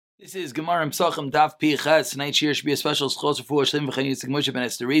This is Gemara Psachim Daf Piches. Tonight here should be a special schos for Shlim v'Chaim Yitzchak Moshe ben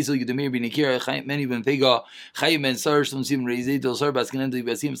Esther Rezel Yudamir ben Nikira Chaim Meni ben Pega Chaim ben Sar Shlim Sim Rezel Dol Sar Bas Kenem Dil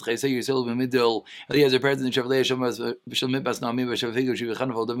Basim Chaysay Yisrael ben Middle Eliezer President Shavlei Shamas B'Shel Mitbas Naamim B'Shav Pega Shiv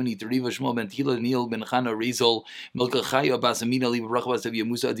Chana V'Odavini Teriva Shmuel ben Tila Neil ben Chana Rezel Milka Chaya Bas Amina Liv Brach Bas Tavia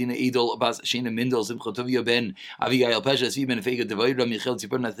Musa Adina Edel Bas Shena Mindel Simcha Tovia ben Avigail Pesha Svi ben Pega Devaira Michel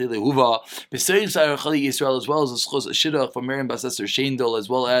Tzipur Nathile Huva B'Seir Sar Chali Yisrael as well as a schos Shidduch from Miriam Bas Esther Shendel as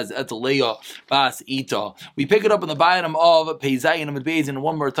well as Etaleah Bas Ita. We pick it up on the bottom of Peizayin and Beis, and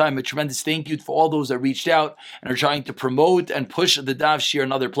one more time, a tremendous thank you for all those that reached out and are trying to promote and push the Daf Shir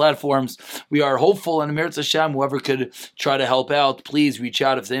on other platforms. We are hopeful, and Mirz Hashem, whoever could try to help out, please reach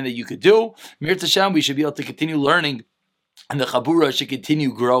out if there's anything that you could do. Mirz Hashem, we should be able to continue learning, and the Chabura should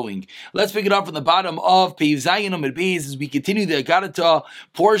continue growing. Let's pick it up from the bottom of Peiv Zayin Amud Beis as we continue the Agadata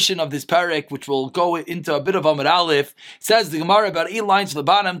portion of this parak, which will go into a bit of Amud Aleph. It says the Gemara about 8 lines from the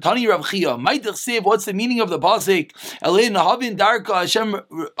bottom. Tani Rav Chia, Ma'itach Siv, what's the meaning of the pasuk? Elin Havin Darka, Hashem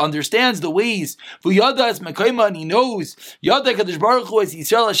understands the ways. V'yada es Mekayma, and he knows. Yada Kadosh Baruch Hu es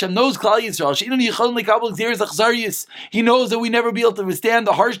Yisrael, Hashem knows Klal Yisrael. She'inu Yichon Lekabel Gzeres Achzarius. He knows that we never be able to withstand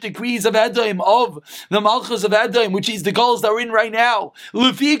the harsh decrees of Edom, of the Malchus of Edom, which is the goals that we're in right now.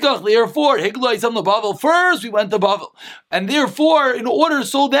 Therefore, first we went to Bavel, and therefore, in order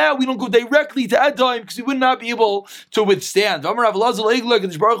so that we don't go directly to Edom, because we would not be able to withstand. Hashem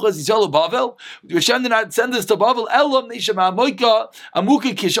did not send us to Bavel.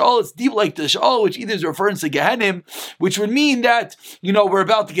 It's deep like the Sha'al, which either is referring to Gehenim, which would mean that we're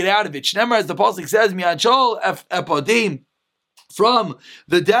about to get out of it. Shnemar, as the pasuk says, from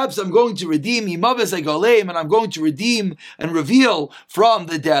the depths I'm going to redeem, and I'm going to redeem and reveal from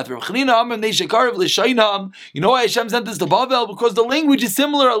the death. You know why Hashem sent us to Bavel? Because the language is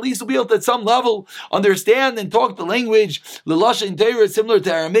similar. At least we'll be able to at some level understand and talk the language. The Lashon Torah is similar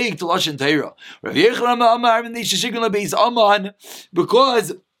to Aramaic to Lashon Torah.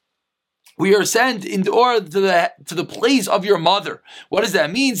 Because we are sent in order to the place of your mother. What does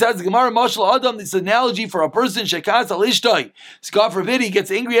that mean? Says the Gemara, Mashal Adam, this analogy for a person, Shekas al-Ishtai. God forbid, he gets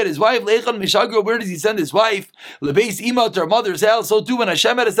angry at his wife. Lechan Mishagro, where does he send his wife? Lebeis Ima, to her mother's house. So too, when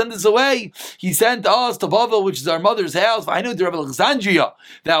Hashem had to send us away, he sent us to Bavel, which is our mother's house. I know to Rebbe Alexandria.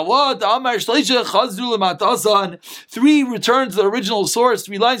 Now what? Amar Shleisha Chazru Lematasan. 3 return to the original source,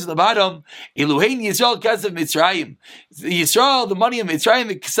 3 lines at the bottom. Eluhein Yisrael Kesav Mitzrayim. Yisrael, the money of Mitzrayim,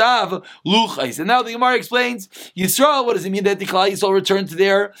 Kesav Luchais. And now the Gemara explains, Yisrael, what does it mean that the Klal Yisrael returned to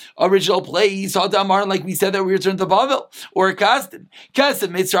their original place? Hadamar, like we said that we returned to Bavel. Or Kasdim. Kesav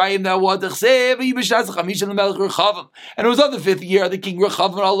Mitzrayim, that what? And it was on the 5th year, the king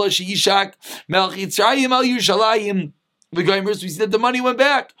Rechavam Allah Shishak, Melch Yitzrayim al Yerushalayim. The Goimers, we see that the money went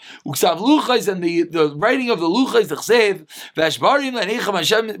back. Uksav Luchais, and the writing of the Luchais, the Chsev, Vashbarim, and Echam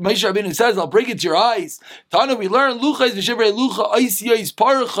Hashem, Moshe Rabbeinu says, I'll break it to your eyes. Tana, we learn Luchais, Veshevrei Lucha, Aisiyais,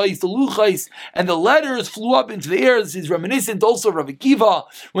 Parachais, the Luchais, and the letters flew up into the air. This is reminiscent also of Rav Akiva.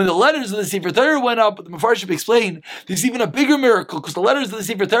 When the letters of the Sefer Torah went up, the Mefarshim explained, there's even a bigger miracle, because the letters of the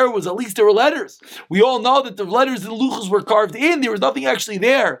Sefer Torah was, at least there were letters. We all know that the letters in the Luchas were carved in, there was nothing actually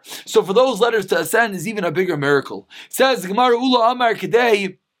there. So for those letters to ascend is even a bigger miracle. It says, Gemara Ula Amar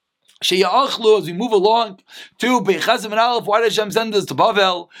Kedei Sheyachlu, as we move along to Bechazim and Aleph, why does Hashem send us to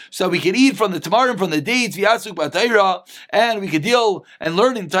Bavel? So we can eat from the tamarim, from the dates, V'yasuk b'Taira, and we could deal and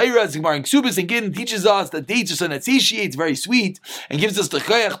learn in Taira, as Gemara in Ksubis and Gittin teaches us that dates are so satiates, very sweet, and gives us the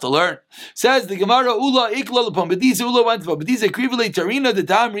chayach to learn. Says the Gemara, Ula Ikla l'pon B'disa, Ula went to B'disa, Krivele Tarina the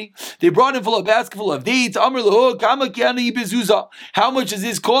Tamri, they brought in full of basket full of dates, Amr Lahu, Kama Kiana Yibezuza, how much does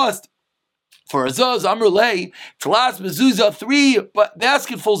this cost? For a zuz, Amr lay, Tlas Mezuzah, 3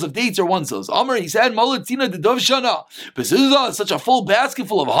 basketfuls of dates or 1 zuz. Amr, he said, Malatina de Dovshana. Mezuzah is such a full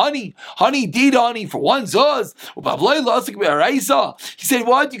basketful of honey, date honey for 1 zuz. He said,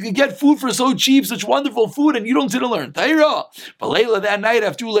 what? You can get food for so cheap, such wonderful food, and you don't sit and learn Taira. But Layla, that night,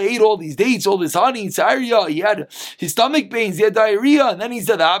 after Ula ate all these dates, all this honey, Saria, he had his stomach pains, he had diarrhea, and then he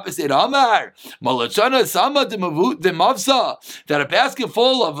said the opposite. Amar, Malachana Sama de Mavsa, that a basket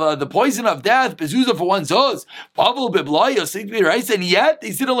full of the poison of death, Bezuzah for 1 zuz, Pavel Biblaya, rice, and yet they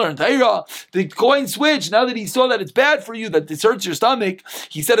still learn Taira. The coin switched. Now that he saw that it's bad for you, that it hurts your stomach,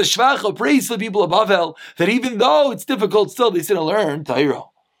 he said a shvach, a praise to the people of Bavel, that even though it's difficult, still they still learn Taira.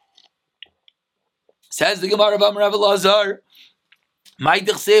 Says the Gemara of Amar Lazar,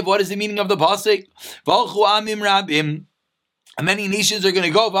 what is the meaning of the pasuk? Valchu amim rabim. And many nations are going to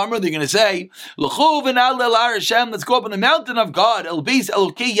go, they're going to say, let's go up on the mountain of God, El Beis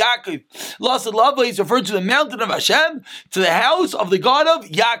Elokei Yaakov. Lasad Lava is referred to the mountain of Hashem, to the house of the God of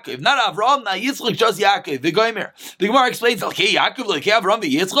Yaakov. Not Avraham, not Yitzchak, just Yaakov. The Gemara explains, Elokei Yaakov, like Avraham,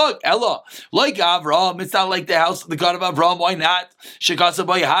 Yitzchak, Ella. Like Avraham, it's not like the house of the God of Avraham. Why not? Shekasa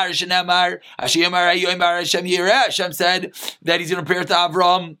Bayhar Shenemar, Hashem Yireh. Hashem said that he's going to prepare to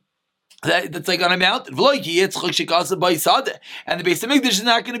Avraham. That's like on a mountain. And the Beis Hamikdash is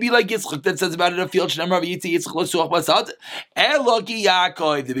not going to be like Yitzchak. That says about it a field. The Beis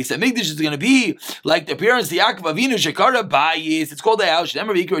Hamikdash is going to be like the appearance of Yaakov Avinu Shekara Bayis. It's called the house.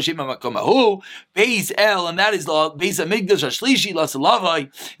 Beis El, and that is the Beis Hamikdash Ashlishi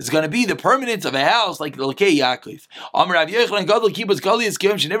Lasalavai. Is going to be the permanence of a house like the Elokei Yaakov.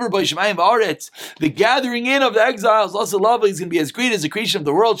 The gathering in of the exiles Lasalavai is going to be as great as the creation of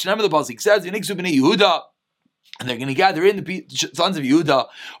the world. It says in Yehuda, and they're going to gather in the sons of Yehuda,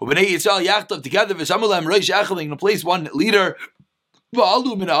 together, in a place one leader.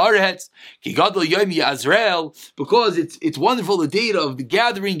 Because it's wonderful the date of the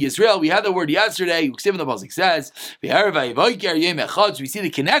gathering Yisrael. We had the word yesterday. The pasuk says, we see the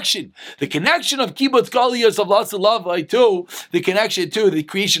connection of Kibbutz Galuyos of Lasad Lavai to the connection to the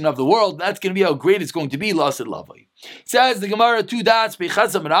creation of the world. That's going to be how great it's going to be, Lasad Lavai. Says the Gemara, 2 dots,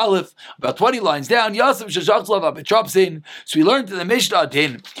 Bechasam and Aleph, about 20 lines down, Yasam Shashachlav Apetropsin. So we learned to the Mishnah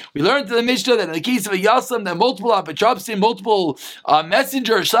Din. We learned to the Mishnah that in the case of a Yasam, that multiple Apetropsin, multiple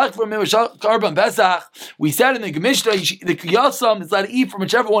messengers, Shach from Karban Pesach, we said in the Mishnah, the Yasam is allowed to eat from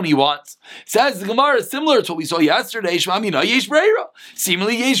whichever one he wants. Says the Gemara, similar to what we saw yesterday, Shmamina Yesh Breira.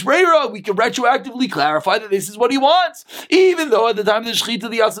 Seemingly Yesh Breira, we can retroactively clarify that this is what he wants, even though at the time of the Shechita,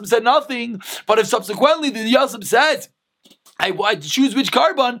 the Yasam said nothing. But if subsequently the Yasam said, I choose which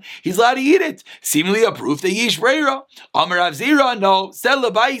carbon, he's allowed to eat it. Seemingly a proof that Yesh Breira. Amar Rav Zira, no. Sell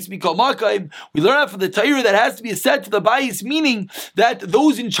the bayis mikol makaim. We learn out from the Torah that has to be set to the bayis, meaning that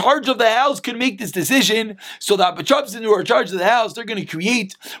those in charge of the house can make this decision. So that B'chopsin who are in charge of the house, they're going to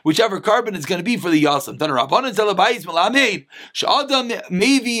create whichever carbon is going to be for the Yasam. Then Rabbanan sell the bayis malamed. Sh'adam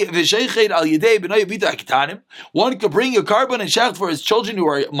mevi v'sheichet al yedei b'nai vita akitanim. One could bring a carbon and shech for his children who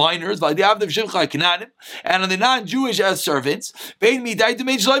are minors, and on the non-Jewish as servants. Whether they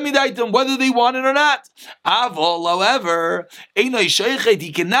want it or not. Avol, however, he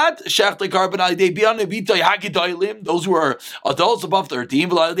cannot shech the carbon those who are adults above 13,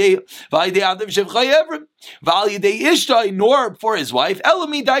 nor for his wife,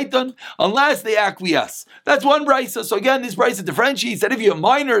 unless they acquiesce. That's one brisa. So again, this brisa differentiates that if you have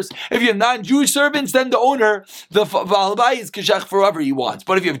minors, if you have non-Jewish servants, then the owner, the Baalbai, is kashech for whoever he wants.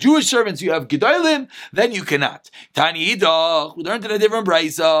 But if you have Jewish servants, you have gedolim, then you cannot. Tani idach, we learned in a different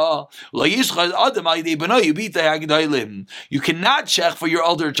brisa. You cannot shech for your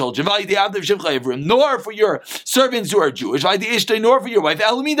elder children, nor for your servants who are Jewish, nor for your wife.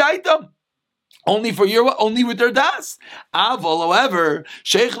 Only with their das. Avol, however,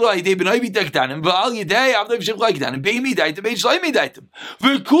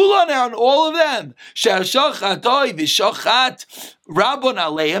 and all of them, Rabbon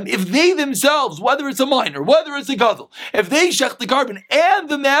Aleim, if they themselves, whether it's a minor, whether it's a gadol, if they shech the carbon and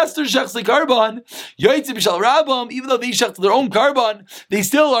the master shechs the carbon, yoytze b'shal Rabbam, even though they shech their own carbon, they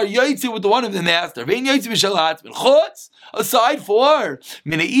still are yoytze with the one of the master. Vein yoytze b'shal hatzmin chutz, aside for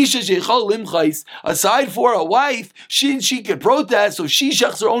aside for a wife, she could protest, so she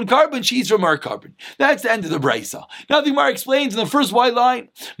shechs her own carbon, she's from her carbon. That's the end of the brisa. Now the Gemara explains in the first white line,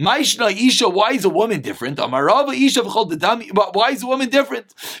 Maishna Isha, why is a woman different? Amarava Isha v'chol dedami, but why is a woman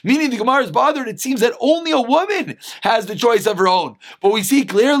different? Meaning the Gemara is bothered. It seems that only a woman has the choice of her own. But we see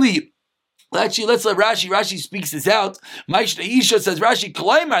clearly. Actually, let's let Rashi. Rashi speaks this out. Maishna Isha, says Rashi,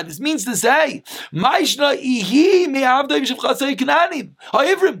 Kalaimar. This means to say, Maishna Ihi me'avdai v'shevchasei kananim.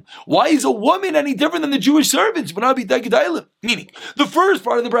 Ha'ivrim. Why is a woman any different than the Jewish servants? Meaning, the first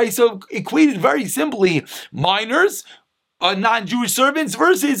part of the brisa equated very simply minors, non-Jewish servants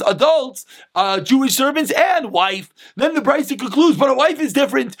versus adults, Jewish servants and wife. Then the Brisa concludes, but a wife is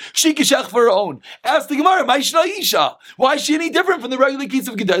different. She can shech for her own. Ask the Gemara, Maishna Isha. Why is she any different from the regular case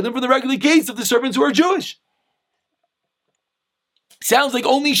of Gedalim, from the regular case of the servants who are Jewish? Sounds like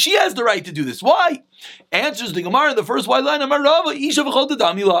only she has the right to do this. Why? Answers the Gemara in the first white line, Amarava Isha v'chol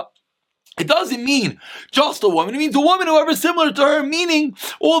dedamila. It doesn't mean just a woman. It means a woman, whoever is similar to her, meaning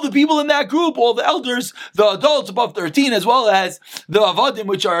all the people in that group, all the elders, the adults above 13, as well as the avadim,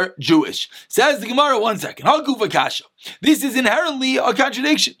 which are Jewish. Says the Gemara, one second. Hagufa kasha. This is inherently a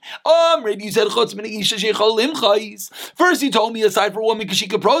contradiction. You said first you told me aside for a woman because she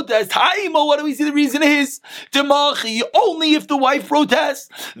could protest. What do we see the reason is? Only if the wife protests,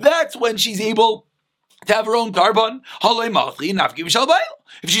 that's when she's able to have her own carbon.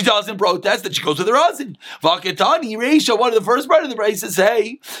 If she doesn't protest, then she goes with her husband. Vaketani Reisha, one of the first part of the braces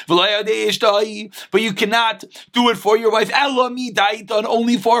say, but you cannot do it for your wife. Elami daitan,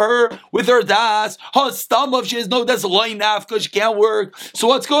 only for her with her das. Hastamav, she has no das loinaf because she can't work. So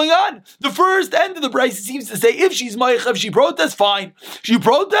what's going on? The first end of the brace seems to say if she's meichav, she protests, fine. If you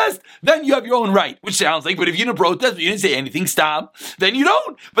protest, then you have your own right. Which sounds like, but if you didn't protest, but you didn't say anything, stop, then you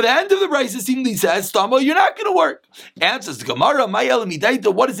don't. But the end of the brace seemingly says, stama, you're not going to work. Answers the Gemara, my elami daitan.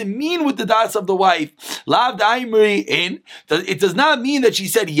 What does it mean with the das of the wife? Lav daimri in. It does not mean that she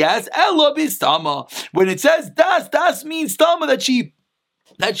said yes. Elo bistama. When it says das means stama, that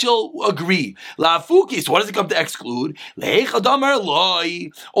she'll agree. La fukis, what does it come to exclude?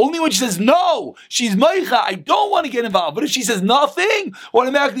 Only when she says no, she's meicha, I don't want to get involved. But if she says nothing,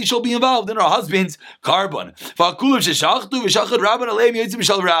 automatically she'll be involved in her husband's carbon. But the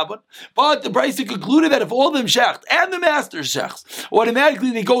Brisa concluded that if all of them shecht and the master shechts,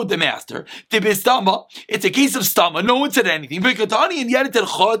 automatically they go with the master. It's a case of stama. No one said anything. And yet it said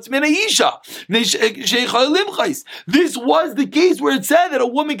this was the case where it said that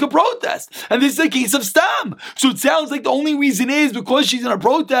a woman could protest, and this is a case of stam. So it sounds like the only reason is because she's in a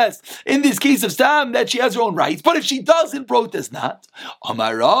protest in this case of stam that she has her own rights. But if she doesn't protest, not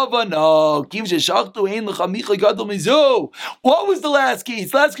Amarava, no. What was the last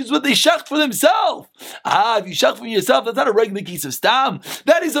case? Last case was they shecht for themselves. If you shecht for yourself, that's not a regular case of stam.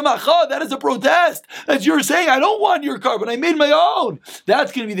 That is a macha. That is a protest. That you're saying, I don't want your carbon. I made my own.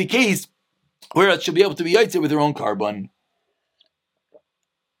 That's going to be the case where she'll be able to be yaitze with her own carbon.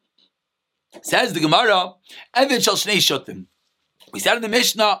 Says the Gemara, Eved shall shnei shutim. We said in the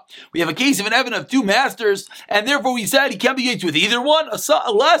Mishnah, we have a case of an Evan of two masters, and therefore we said he can't be yaitz with either one.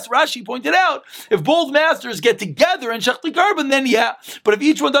 Unless Rashi pointed out, if both masters get together and shechli carbon, then yeah. But if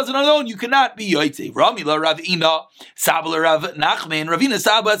each one does it on their own, you cannot be yaitz. Ramila Rav Ina, Sabala Rav Nachman, Ravina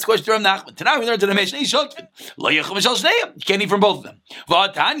Saba. That's question Rav Nachman. Tonight we learned in the Mishnah, Lo yecham shel shneim. You can't eat from both of them.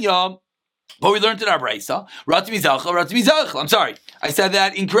 V'atanya. But we learned in our Braisa, I'm sorry, I said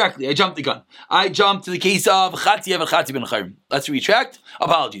that incorrectly. I jumped the gun. I jumped to the case of Chatzi Eved Chatzi Ben Chayrim. Let's retract.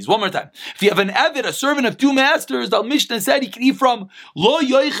 Apologies. One more time. If you have an Eved, a servant of two masters, the Mishnah said he can eat from Lo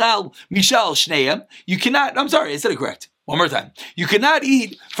Yoichal Mishal Shneim. You cannot, I'm sorry, I said it correct. One more time. You cannot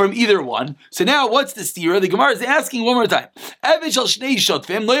eat from either one. So now what's the stira? The Gemara is asking one more time. Eved shal shnei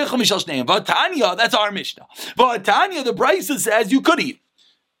shotvim, Lo Yoichal Mishal Shneim. V'atanya, that's our Mishnah. V'atanya, the Braisa says you could eat.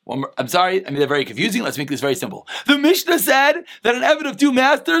 I'm sorry, they're very confusing. Let's make this very simple. The Mishnah said that an Eved of two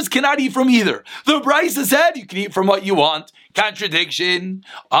masters cannot eat from either. The Brisa said you can eat from what you want. Contradiction.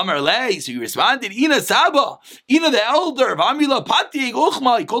 Amar lei. So you responded, Ina Saba, Ina the elder, Vamila Patieg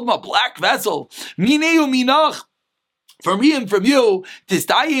Uchma, he called him a black vessel. Mineu Minach. From me and from you,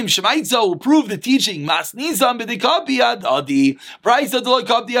 Tistayim Shemaitza will prove the teaching. Masnizam b'dikabi adadi. Brisa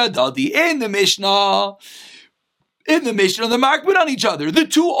d'loikabi adadi. In the Mishnah, the markman on each other. The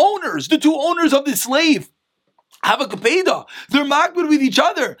two owners of the slave have a kapeda. They're makbid with each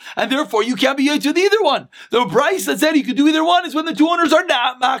other, and therefore you can't be yaitz with either one. The price that said you could do either one is when the two owners are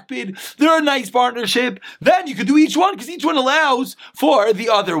not makbid. They're a nice partnership. Then you could do each one because each one allows for the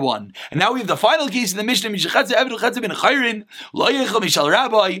other one. And now we have the final case in the Mishnah. We said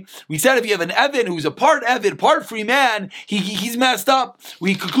if you have an Evan who's a part Evan, part free man, he's messed up.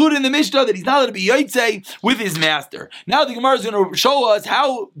 We concluded in the Mishnah that he's not going to be yaitze with his master. Now the Gemara is going to show us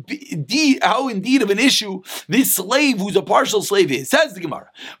how indeed of an issue this slave who's a partial slave is. Says the Gemara,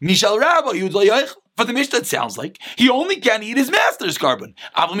 Mishal Rabba, he was like, for the Mishnah, it sounds like he only can eat his master's carbon.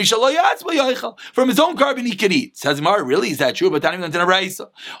 From his own carbon, he can eat. Says the Gemara, really? Is that true? But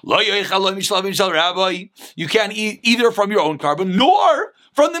you can't eat either from your own carbon nor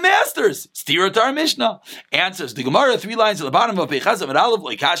from the masters. Steer to our Mishnah. Answers the Gemara, 3 lines at the bottom of Peichas and Aleph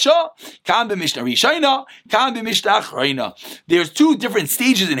like Kasha, Kan b'Mishnah Rishayna, Kan b'Mishnah Achrayna. There's 2 different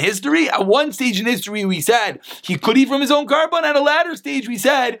stages in history. At one stage in history, we said he could eat from his own carbon. At a latter stage, we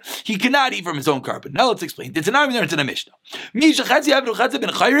said he cannot eat from his own carbon. Now let's explain. It's an argument in the Mishnah.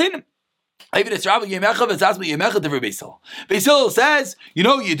 Beis Hillel says, you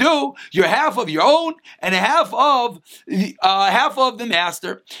know, you do. You're half of your own and half of the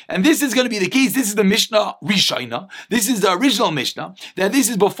master. And this is going to be the case. This is the Mishnah Rishayna. This is the original Mishnah. That this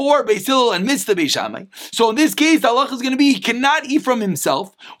is before Beis Hillel and Mitzvah Beis Shammai. So in this case, the halacha is going to be he cannot eat from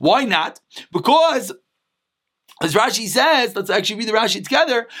himself. Why not? Because as Rashi says, let's actually read the Rashi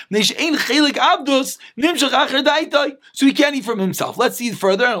together. So he can't eat from himself. Let's see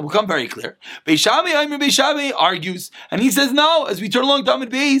further, and it will become very clear. Beis Shammai argues, and he says, no, as we turn along Talmud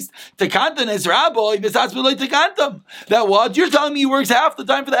Beis, Tekantan as Rabbi, that what? You're telling me he works half the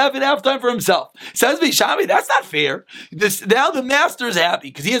time for the Eved, half the time for himself. Says Beis Shammai, that's not fair. Now the master is happy,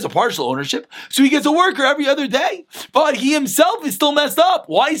 because he has a partial ownership, so he gets a worker every other day. But he himself is still messed up.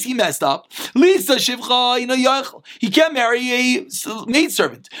 Why is he messed up? Lisa Shivcha, he can't marry a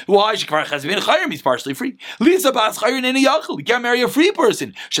maidservant. Why? He's partially free. Lisa Bas Chayrin and Yachel. He can't marry a free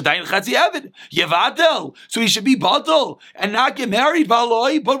person. Shadayin Chatzi Evid. Yevatel. So he should be batal and not get married.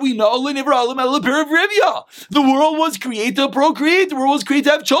 Valoi. But we know the world was created to procreate. The world was created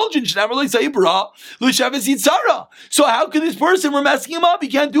to have children. So how can this person, we're messing him up? He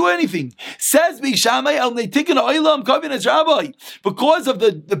can't do anything. Says Beis Shammai, because of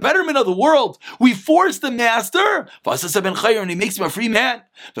the betterment of the world, we force the master, and he makes him a free man.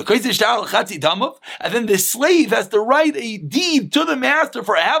 And then the slave has to write a deed to the master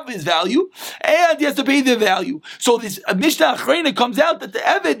for half of his value, and he has to pay the value. So this Mishnah Achrayna comes out that the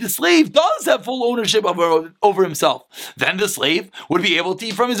Eved, the slave, does have full ownership over himself. Then the slave would be able to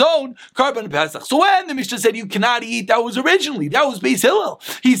eat from his own carbon Pesach. So when the Mishnah said you cannot eat, that was Beis Hillel.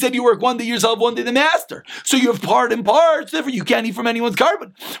 He said you work one day yourself, one day the master. So you have part and part, so therefore you can't eat from anyone's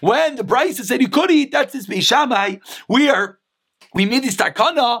carbon. When the Brisa said you could eat, that's this Beis Shammai. We made this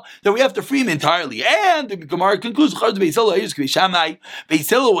takana that we have to free him entirely. And the Gemara concludes, Beis Hillel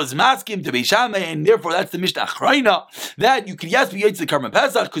was maskim to Beis Shammai, and therefore that's the Mishnah Achrayna, that you can be yaitz the Karban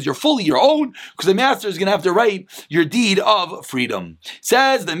Pesach because you're fully your own, because the master is going to have to write your deed of freedom.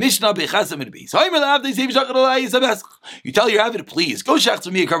 Says the Mishnah Bechasam and Beis. You tell your Avid, please, go shach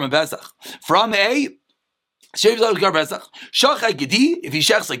to me a Karban Pesach from a if he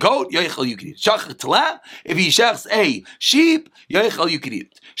shechs a goat, yoichel you can eat. Shachar tala, if he shechs a sheep, yoichel you can eat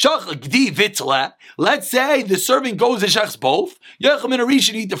it. Shachar gedi vitla. Let's say the servant goes and shechs both. Yoichel min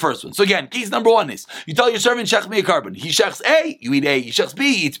should eat the first one. So again, case number one is you tell your servant shech me a carbon. He shechs A, you eat A. He shechs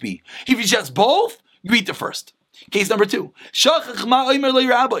B, he eats B. If he shechs both, you eat the first. Case number two.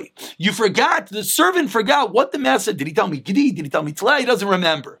 You forgot, the servant forgot what the master said. Did he tell me Gedi? Did he tell me Tla? He doesn't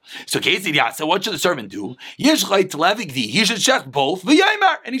remember. So case so what should the servant do? He should check both,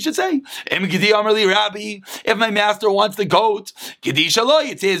 and he should say, if my master wants the goat, Gedi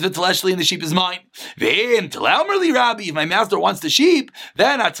Shaloi, it says and the sheep is mine. If my master wants the sheep,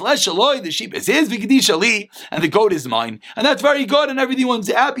 then the sheep is his, and the goat is mine. And that's very good, and everyone's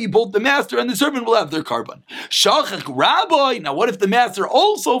happy, both the master and the servant will have their carbon. Rabbi. Now, what if the master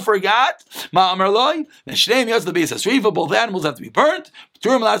also forgot? Both animals have to be burnt.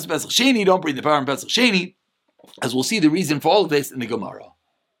 Don't bring the power in Pesach Sheni, as we'll see the reason for all of this in the Gemara.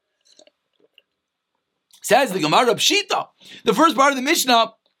 Says the Gemara Pshita. The first part of the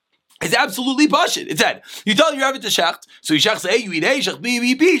Mishnah is absolutely bullshit. It said, you tell your Avid to shecht, so you shecht A, you eat A, shecht B, you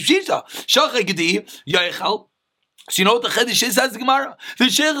eat B, Pshita. Shecht Gedi, Yaichal. So you know what the Chiddush is, says the Gemara? The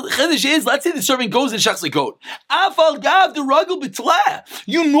Chiddush is, let's say the servant goes and shechs a goat. Afal gav the ragel b'tleh.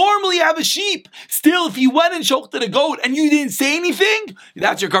 You normally have a sheep. Still, if you went and shoched a goat and you didn't say anything,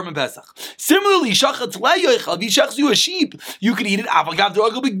 that's your Karban Pesach. Similarly, shachat tleh yoichal, if he shechs you a sheep, you can eat it afal gav the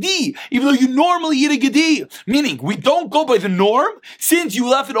ragel b'gdi, even though you normally eat a gedi. Meaning, we don't go by the norm, since you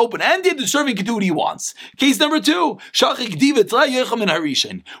left it open-ended, the servant can do what he wants. Case number two, shachat gdi v'tleh yoichal min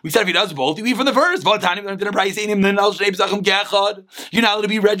harishin. We said if he does both, you eat from the first. You're not allowed to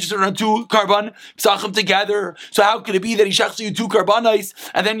be registered on two carbon psachim together. So how could it be that he shachs you two carbonis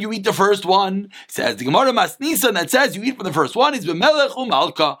and then you eat the first one? Says the Gemara Masnisa that says you eat from the first one is b'melech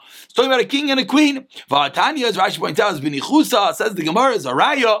u'malka. It's talking about a king and a queen. V'atanya, as Rashi points out, is b'nichusa. Says the Gemara is a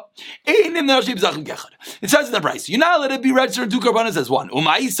raya. It says in the price, you're not allowed to be registered on two carbonis as one.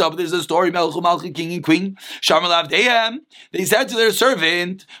 Umaisa, but there's a story melech u'malka, king and queen. Sharmalav deyam. They said to their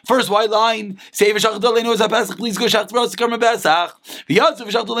servant, first white line, say v'shachdalenu as a pesach, please go shach for us to Karban Pesach. V'yatzu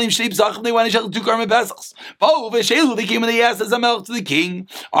v'shachdalenu shleip zachem, they went and shach two Karban Pesachs. Po v'shelu, they came and they asked as a melech to the king.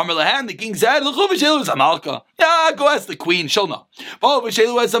 Amar lahan, the king said, l'chu v'shelu as a malka. Yeah, go ask the queen, she'll know. Po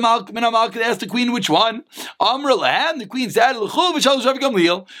v'shelu as a malka, min a malka, ask the queen which one. Amar lahan, the queen said, l'chu v'shelu Rav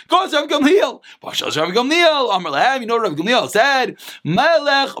Gamliel. Go ask Rav Gamliel. V'shelu Rav Gamliel. Amar lahan, you know Rav Gamliel said,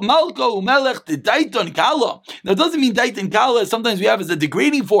 melech malko melech the daiton kala. Now it doesn't mean daiton kala, sometimes we have as a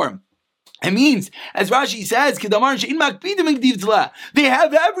degrading form. It means, as Rashi says, they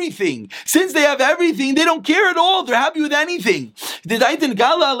have everything. Since they have everything, they don't care at all. They're happy with anything.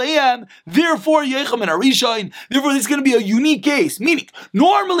 Therefore, this is going to be a unique case. Meaning,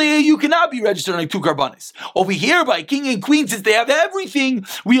 normally you cannot be registered on 2 karbanis. Over here, by king and queen, since they have everything,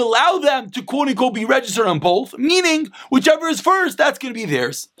 we allow them to quote unquote be registered on both. Meaning, whichever is first, that's going to be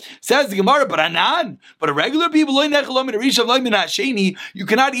theirs. Says the Gemara, but a regular people, you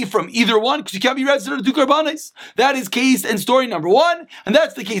cannot eat from either one, because you can't be registered on 2 karbanis. That is case and story number 1, and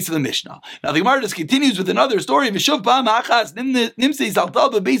that's the case of the Mishnah. Now the Gemara just continues with another story. They found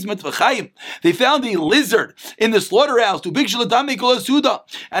a lizard in the slaughterhouse,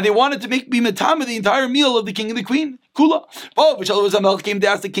 and they wanted to make be matama the entire meal of the king and the queen. Kula. Bob Vishalu came to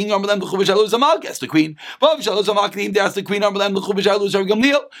ask the king, Armalem the Chubishalu Zamal, asked the queen. Bob Vishalu Zamal came to ask the queen, Armalem the Chubishalu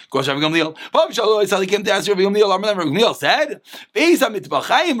Gamliel. Gosh, Gamliel. Bob Vishalu came to ask Rav Gamliel, Armalem Gamliel said,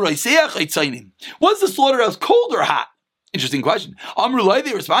 was the slaughterhouse cold or hot? Interesting question. Amrulai,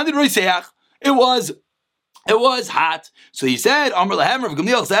 they responded, it was hot. So he said, Amr Lahem, Rav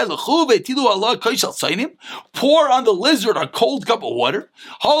Gamliel said, pour on the lizard a cold cup of water.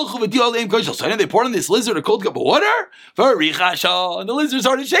 They poured on this lizard a cold cup of water. And the lizard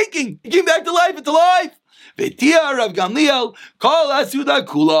started shaking. It came back to life. It's alive. Rav Gamliel,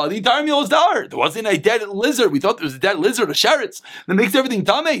 the entire meal was there. There wasn't a dead lizard. We thought there was a dead lizard, a sheretz, that makes everything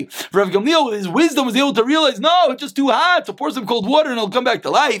tummy. Rav Gamliel, with his wisdom, was able to realize, no, it's just too hot, so pour some cold water and it'll come back to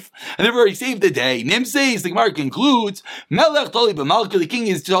life. And therefore he saved the day. Nim says, the Gemara concludes, Melech Tali b'Malka, the king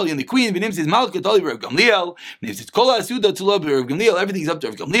is Tali and the queen, Nim says, Malka Tali b'Rav Gamliel, Nim says, Kol Asuda to love Rav Gamliel, everything's up to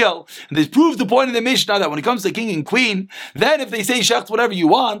Rav Gamliel. And this proves the point of the Mishnah that when it comes to king and queen, then if they say shecht whatever you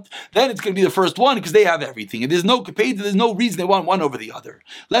want, then it's going to be the first one because they have everything. And there's no reason they want one over the other.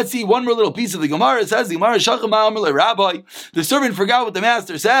 Let's see one more little piece of the Gemara. It says the Gemara, Rabbi, the servant forgot what the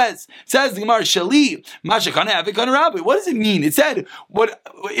master says. Says the Gemara, Shali, Rabbi. What does it mean? It said, what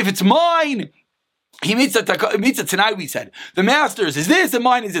if it's mine? He meets tonight. We said the master's is this and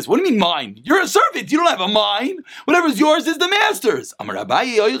mine is this. What do you mean mine? You're a servant. You don't have a mine. Whatever's yours is the master's.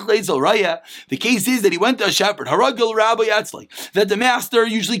 The case is that he went to a shepherd, Haragil Rabbi Yatzli, that the master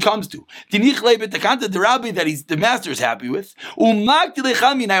usually comes to. The rabbi that the master is happy with. And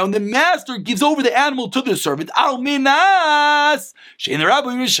the master gives over the animal to the servant.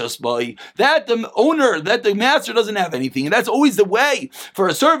 That the owner, that the master doesn't have anything, and that's always the way for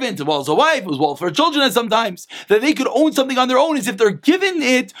a servant, as well as a wife, as well for a children, and sometimes that they could own something on their own is if they're given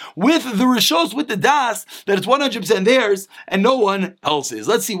it with the rishos, with the das, that it's 100% theirs and no one else's.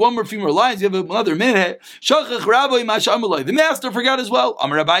 Let's see one more few more lines. You have another minute. The master forgot as well.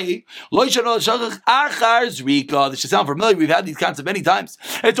 This should sound familiar. We've had these concepts many times.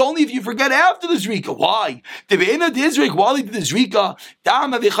 It's only if you forget after the zrika. Why? While he did the zrika,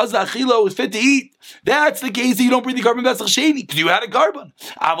 was fit to eat. That's the case that you don't bring the carbon pesach sheni because you had a carbon.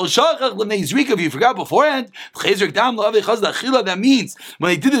 If you forgot beforehand, that means when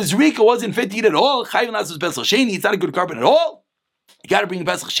they did the zrika, it wasn't fit to eat at all. It's not a good carbon at all. You got to bring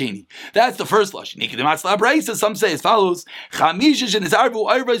Pesach Sheni. That's the first lashon. Some say as follows: 5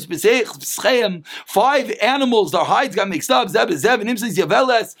 animals, their hides got mixed up. And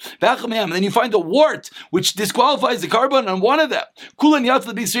then you find a wart which disqualifies the carbon on one of them. You got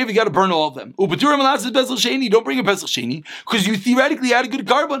to burn all of them. Don't bring a Pesach Sheni because you theoretically had a good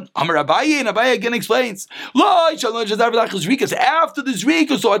carbon. Amar Abaye, and Abaye again explains: after the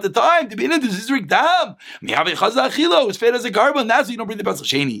zrika, so at the time the zrik dam, it's fed as a carbon. That's you don't bring the Pesach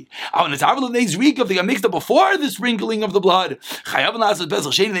Sheni. If they got mixed up before the sprinkling of the blood, then you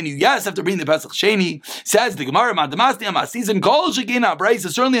have to bring the Pesach Sheni. Says the Gemara,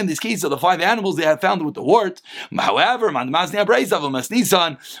 certainly in this case of the 5 animals they had found with the wart. However, why not?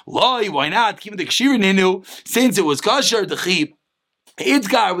 Since it was kosher, the chip.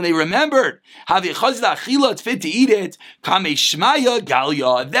 Idgar, when they remembered it's fit to eat it,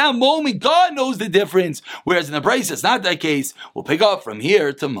 at that moment God knows the difference, whereas in the brace it's not that case. We'll pick up from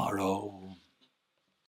here tomorrow.